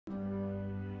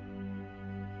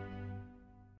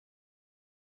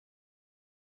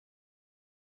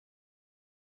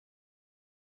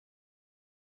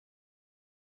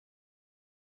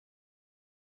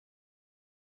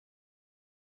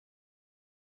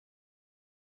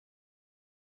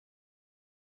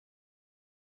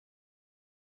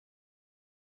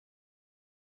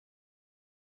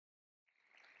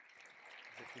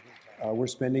We're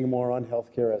spending more on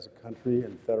healthcare as a country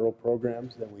and federal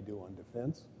programs than we do on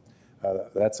defense.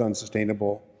 That's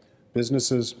unsustainable.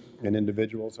 Businesses and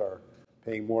individuals are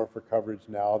paying more for coverage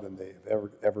now than they've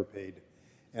ever paid.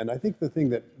 And I think the thing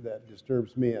that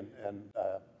disturbs me, and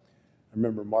I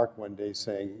remember Mark one day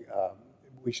saying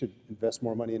we should invest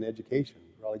more money in education.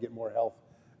 We'll probably get more health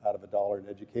out of a dollar in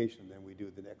education than we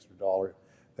do the extra dollar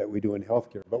that we do in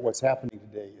healthcare. But what's happening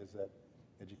today is that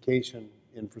education,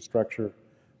 infrastructure,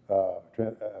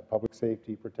 public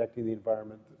safety, protecting the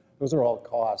environment, those are all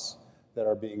costs that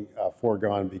are being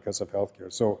foregone because of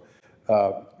healthcare. So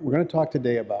we're going to talk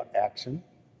today about action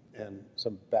and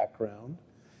some background.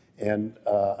 And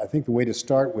I think the way to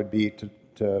start would be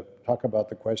to talk about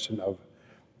the question of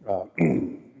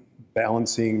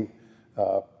balancing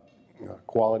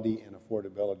quality and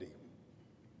affordability.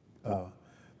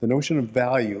 The notion of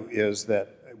value is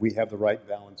that we have the right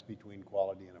balance between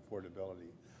quality and affordability.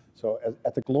 So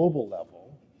at the global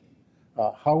level,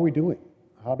 how are we doing?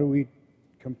 How do we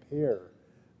compare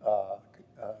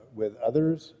with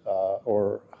others?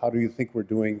 Or how do you think we're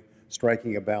doing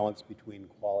striking a balance between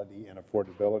quality and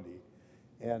affordability?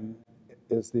 And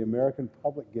is the American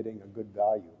public getting a good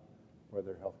value for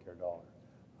their healthcare dollar?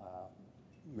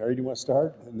 Mary, do you want to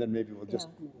start? And then maybe we'll just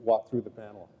walk through the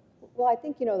panel. Well, I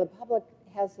think, the public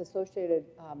has associated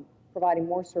providing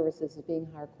more services as being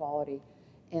higher quality.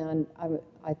 And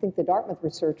I think the Dartmouth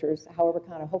researchers, however,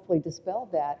 kind of hopefully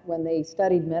dispelled that when they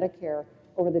studied Medicare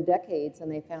over the decades,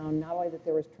 and they found not only that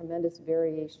there was tremendous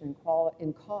variation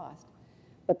in cost,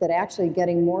 but that actually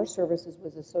getting more services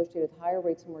was associated with higher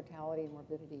rates of mortality and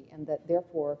morbidity, and that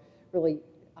therefore really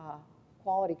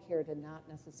quality care did not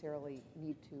necessarily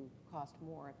need to cost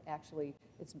more. Actually,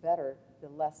 it's better, the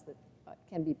less that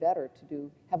can be better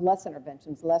to have less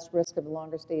interventions, less risk of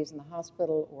longer stays in the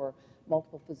hospital or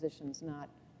multiple physicians not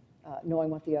knowing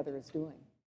what the other is doing.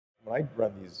 When I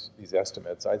run these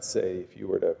estimates, I'd say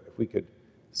if we could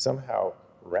somehow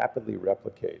rapidly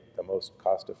replicate the most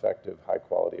cost-effective,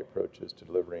 high-quality approaches to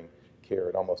delivering care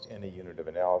at almost any unit of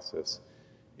analysis,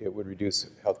 it would reduce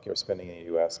healthcare spending in the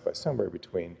U.S. by somewhere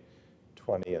between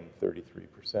 20 and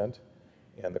 33%,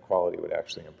 and the quality would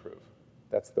actually improve.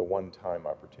 That's the one-time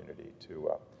opportunity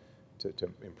to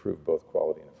improve both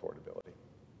quality and affordability.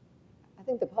 I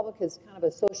think the public has kind of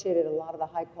associated a lot of the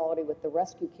high quality with the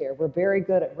rescue care. We're very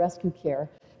good at rescue care,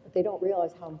 but they don't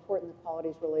realize how important the quality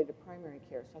is related to primary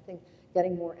care. So I think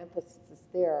getting more emphasis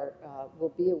there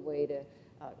will be a way to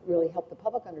really help the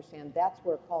public understand that's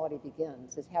where quality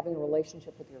begins, is having a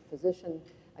relationship with your physician,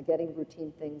 getting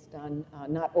routine things done,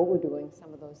 not overdoing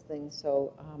some of those things.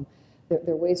 So there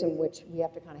are ways in which we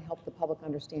have to kind of help the public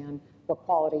understand what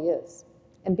quality is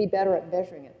and be better at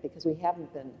measuring it, because we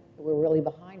haven't been. We're really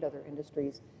behind other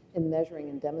industries in measuring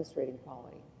and demonstrating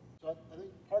quality. So I think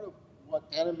part of what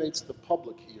animates the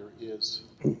public here is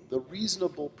the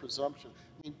reasonable presumption.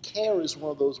 I mean, care is one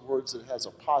of those words that has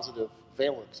a positive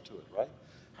valence to it, right?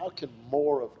 How can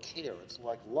more of care? It's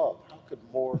like love. How could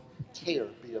more care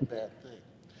be a bad thing?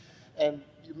 And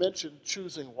you mentioned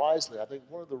choosing wisely. I think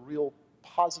one of the real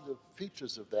positive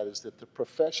features of that is that the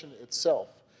profession itself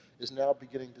is now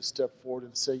beginning to step forward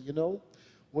and say,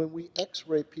 when we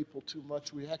x-ray people too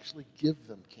much, we actually give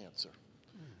them cancer.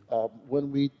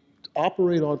 When we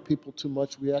operate on people too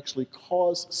much, we actually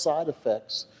cause side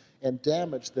effects and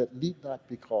damage that need not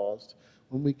be caused.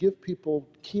 When we give people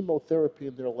chemotherapy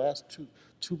in their last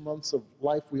two months of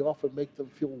life, we often make them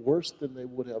feel worse than they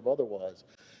would have otherwise.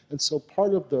 And so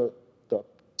part of the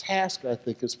task, I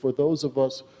think, is for those of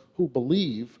us who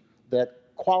believe that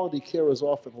quality care is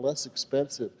often less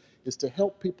expensive, is to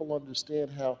help people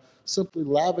understand how simply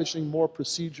lavishing more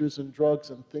procedures and drugs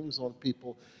and things on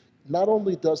people not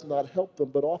only does not help them,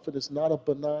 but often is not a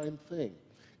benign thing.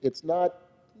 It's not,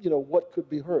 what could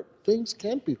be hurt. Things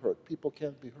can be hurt. People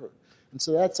can be hurt. And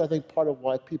so that's, I think, part of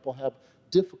why people have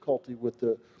difficulty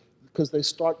because they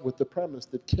start with the premise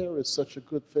that care is such a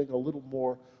good thing, a little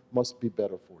more must be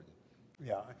better for you.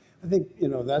 Yeah, I think,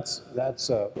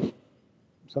 that's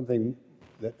something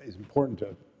that is important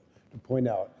to point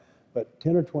out. But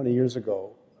 10 or 20 years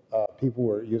ago, people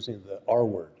were using the R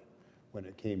word when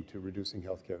it came to reducing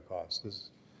healthcare costs.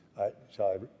 Shall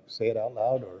I say it out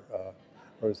loud,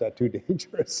 or is that too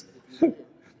dangerous?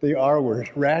 The R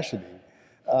word, rationing.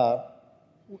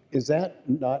 Is that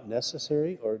not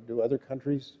necessary, or do other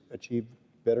countries achieve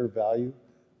better value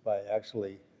by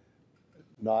actually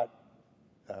not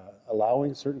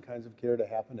allowing certain kinds of care to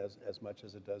happen as much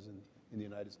as it does in the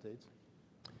United States?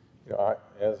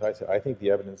 As I said, I think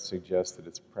the evidence suggests that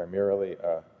it's primarily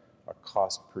a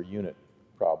cost per unit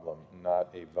problem, not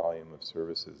a volume of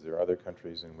services. There are other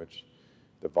countries in which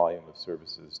the volume of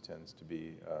services tends to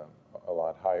be a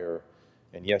lot higher.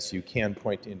 And yes, you can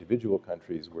point to individual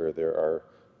countries where there are,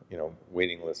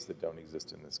 waiting lists that don't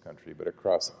exist in this country, but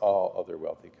across all other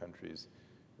wealthy countries,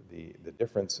 the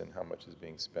difference in how much is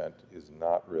being spent is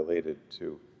not related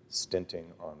to stinting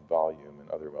on volume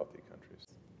in other wealthy countries.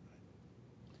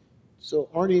 So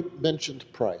Arnie mentioned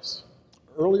price.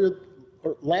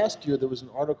 Last year, there was an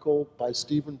article by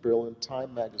Stephen Brill in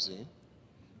Time magazine.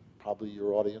 Probably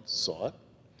your audience saw it.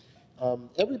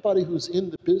 Everybody who's in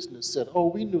the business said, oh,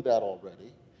 we knew that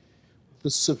already.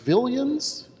 The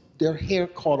civilians, their hair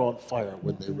caught on fire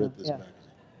when they read this magazine.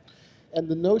 And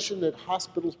the notion that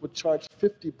hospitals would charge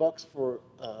 $50 for,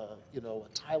 a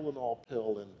Tylenol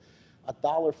pill and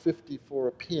 $1.50 for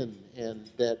a pin, and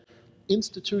that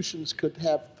institutions could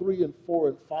have 300% and 400%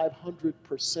 and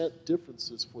 500%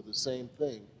 differences for the same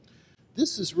thing.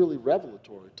 This is really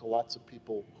revelatory to lots of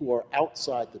people who are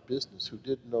outside the business, who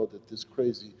didn't know that this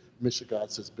crazy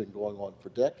mishegas has been going on for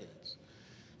decades.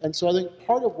 And so I think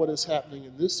part of what is happening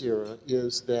in this era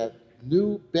is that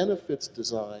new benefits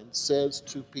design says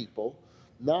to people,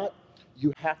 not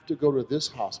you have to go to this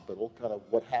hospital, kind of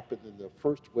what happened in the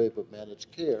first wave of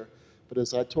managed care, but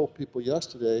as I told people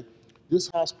yesterday, this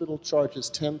hospital charges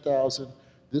 $10,000,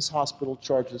 this hospital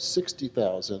charges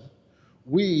 $60,000.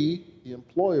 We, the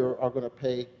employer, are going to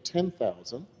pay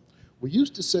 $10,000. We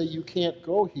used to say you can't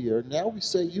go here. Now we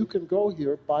say you can go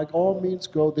here. By all means,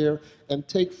 go there and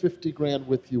take 50 grand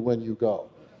with you when you go.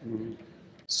 Mm-hmm.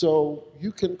 So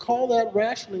you can call that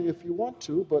rationing if you want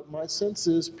to, but my sense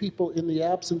is people, in the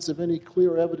absence of any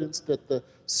clear evidence that the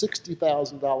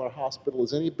 $60,000 hospital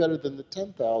is any better than the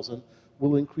 $10,000,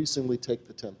 will increasingly take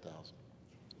the $10,000.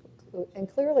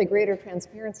 And clearly, greater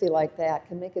transparency like that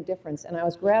can make a difference. And I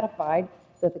was gratified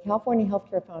that the California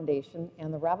Healthcare Foundation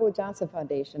and the Robert Wood Johnson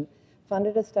Foundation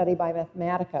funded a study by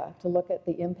Mathematica to look at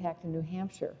the impact in New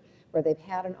Hampshire, where they've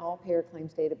had an all-payer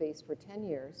claims database for 10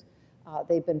 years.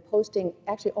 They've been posting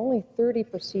actually only 30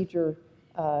 procedure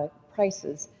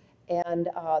prices. And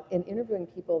in interviewing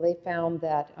people, they found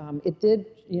that it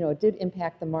did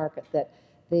impact the market, that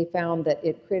they found that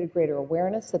it created greater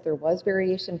awareness that there was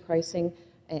variation in pricing,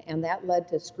 and that led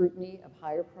to scrutiny of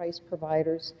higher priced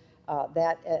providers.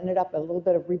 That ended up a little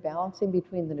bit of rebalancing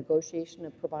between the negotiation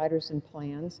of providers and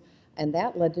plans, and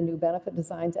that led to new benefit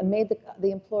designs and made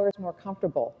the employers more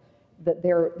comfortable that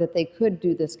they could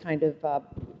do this kind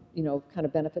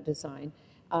of benefit design.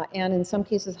 And in some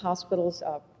cases, hospitals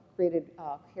created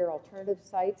care alternative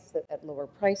sites at lower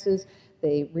prices.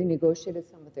 They renegotiated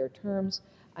some of their terms,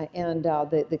 and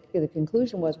the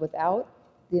conclusion was, without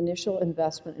the initial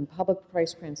investment in public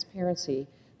price transparency,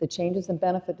 the changes in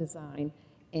benefit design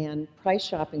and price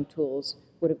shopping tools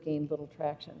would have gained little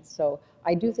traction. So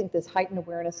I do think this heightened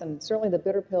awareness, and certainly the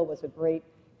bitter pill was a great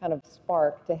kind of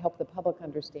spark to help the public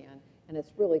understand, and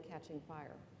it's really catching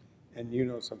fire. And you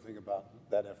know something about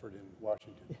that effort in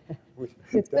Washington.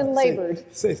 It's been labored.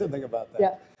 Say something about that.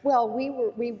 Yeah. Well,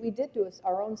 we did do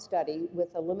our own study with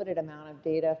a limited amount of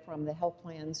data from the health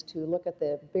plans to look at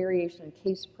the variation in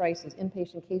case prices,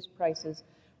 inpatient case prices,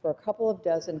 for a couple of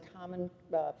dozen common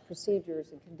procedures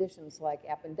and conditions like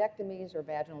appendectomies or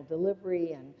vaginal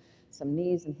delivery and some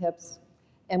knees and hips.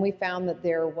 And we found that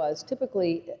there was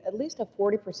typically at least a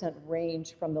 40%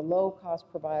 range from the low-cost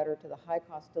provider to the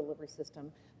high-cost delivery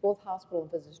system, both hospital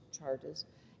and physician charges,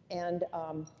 and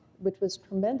which was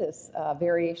tremendous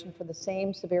variation for the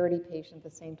same severity patient, the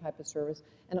same type of service.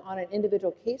 And on an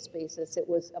individual case basis, it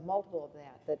was a multiple of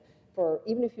that for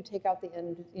even if you take out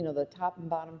the top and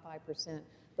bottom 5%,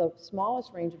 the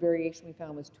smallest range of variation we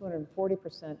found was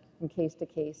 240% from case to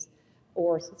case,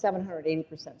 or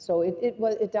 780%. So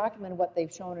it documented what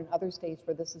they've shown in other states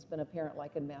where this has been apparent,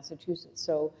 like in Massachusetts.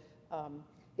 So,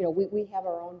 we have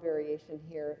our own variation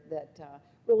here that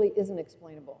really isn't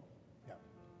explainable. Yeah.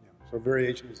 So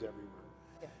variation is everywhere.